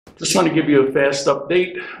Just want to give you a fast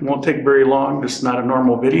update. It won't take very long. This is not a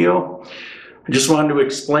normal video. I just wanted to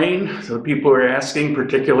explain to the people who are asking,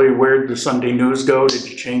 particularly where did the Sunday news go? Did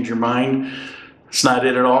you change your mind? It's not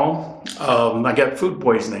it at all. I got food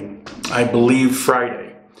poisoning, I believe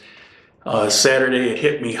Friday. Saturday it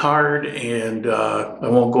hit me hard, and I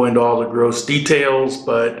won't go into all the gross details,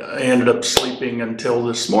 but I ended up sleeping until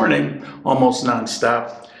this morning, almost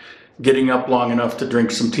nonstop, getting up long enough to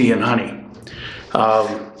drink some tea and honey.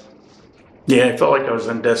 Yeah, I felt like I was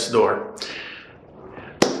on death's door.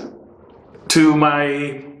 To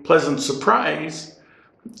my pleasant surprise,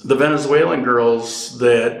 the Venezuelan girls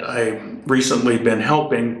that I've recently been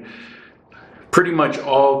helping pretty much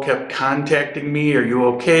all kept contacting me. Are you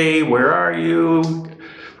okay? Where are you?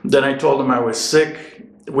 Then I told them I was sick,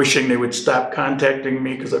 wishing they would stop contacting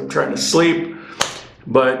me because I'm trying to sleep.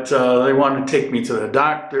 But they wanted to take me to the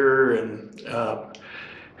doctor, and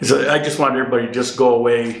so I just wanted everybody to just go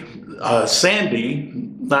away. Sandy,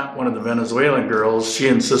 not one of the Venezuelan girls, she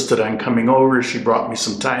insisted on coming over. She brought me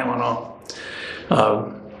some Tylenol,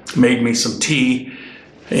 made me some tea,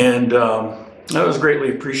 and that was greatly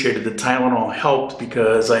appreciated. The Tylenol helped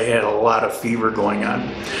because I had a lot of fever going on.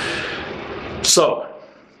 So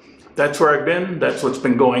that's where I've been. That's what's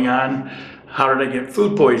been going on. How did I get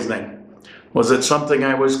food poisoning? Was it something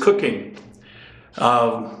I was cooking?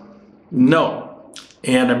 No.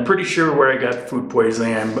 And I'm pretty sure where I got food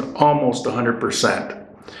poisoning, I'm almost 100%.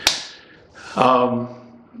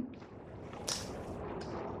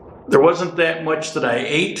 There wasn't that much that I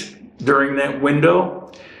ate during that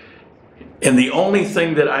window. And the only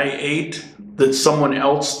thing that I ate that someone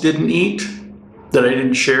else didn't eat, that I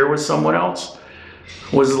didn't share with someone else,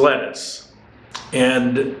 was lettuce.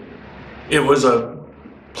 And it was a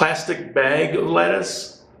plastic bag of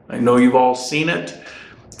lettuce. I know you've all seen it.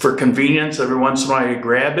 For convenience, every once in a while you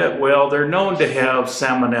grab it. Well, they're known to have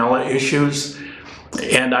salmonella issues,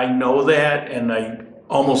 and I know that, and I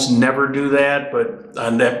almost never do that, but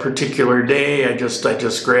on that particular day, I just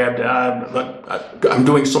grabbed it. I'm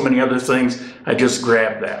doing so many other things, I just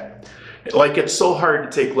grabbed that. Like, it's so hard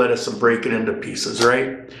to take lettuce and break it into pieces,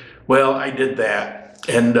 right? Well, I did that,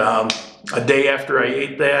 and a day after I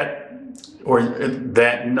ate that, or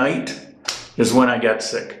that night, is when I got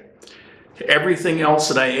sick. Everything else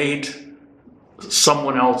that I ate,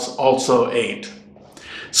 someone else also ate.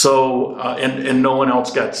 So, and no one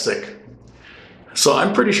else got sick. So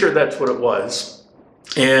I'm pretty sure that's what it was.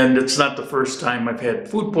 And it's not the first time I've had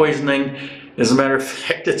food poisoning. As a matter of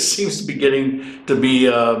fact, it seems to be getting to be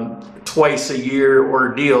twice a year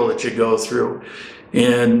ordeal that you go through.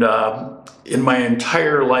 And in my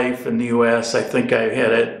entire life in the US, I think I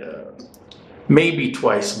had it maybe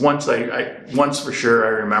twice. Once for sure, I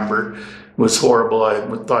remember. Was horrible. I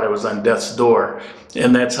thought I was on death's door,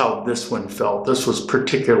 and that's how this one felt. This was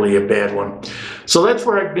particularly a bad one. So that's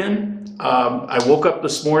where I've been. I woke up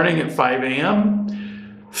this morning at 5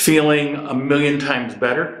 a.m. feeling a million times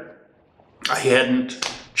better. I hadn't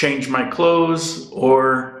changed my clothes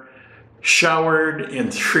or showered in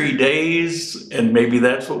 3 days, and maybe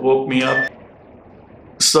that's what woke me up.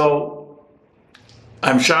 So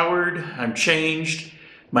I'm showered, I'm changed.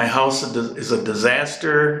 My house is a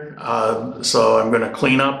disaster, so I'm going to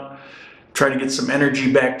clean up, try to get some energy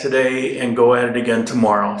back today, and go at it again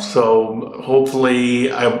tomorrow. So hopefully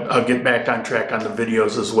I'll get back on track on the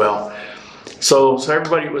videos as well. So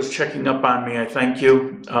everybody was checking up on me, I thank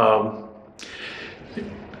you.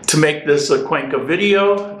 To make this a Cuenca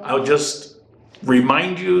video, I'll just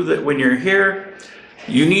remind you that when you're here,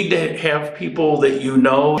 you need to have people that you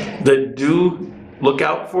know that do look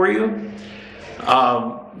out for you.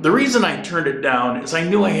 The reason I turned it down is I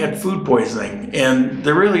knew I had food poisoning, and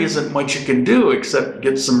there really isn't much you can do except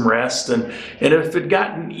get some rest. And if it had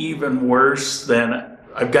gotten even worse, then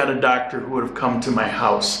I've got a doctor who would have come to my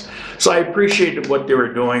house. So I appreciated what they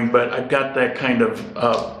were doing, but I've got that kind of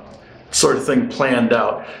sort of thing planned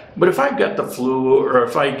out. But if I've got the flu or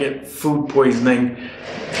if I get food poisoning,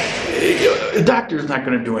 the doctor's not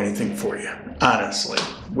going to do anything for you, honestly.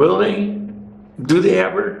 Will they? Do they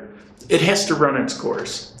ever? It has to run its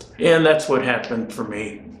course. And that's what happened for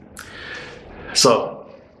me.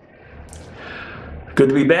 So, good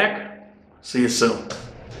to be back. See you soon.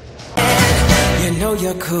 You know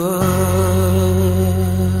you're cool.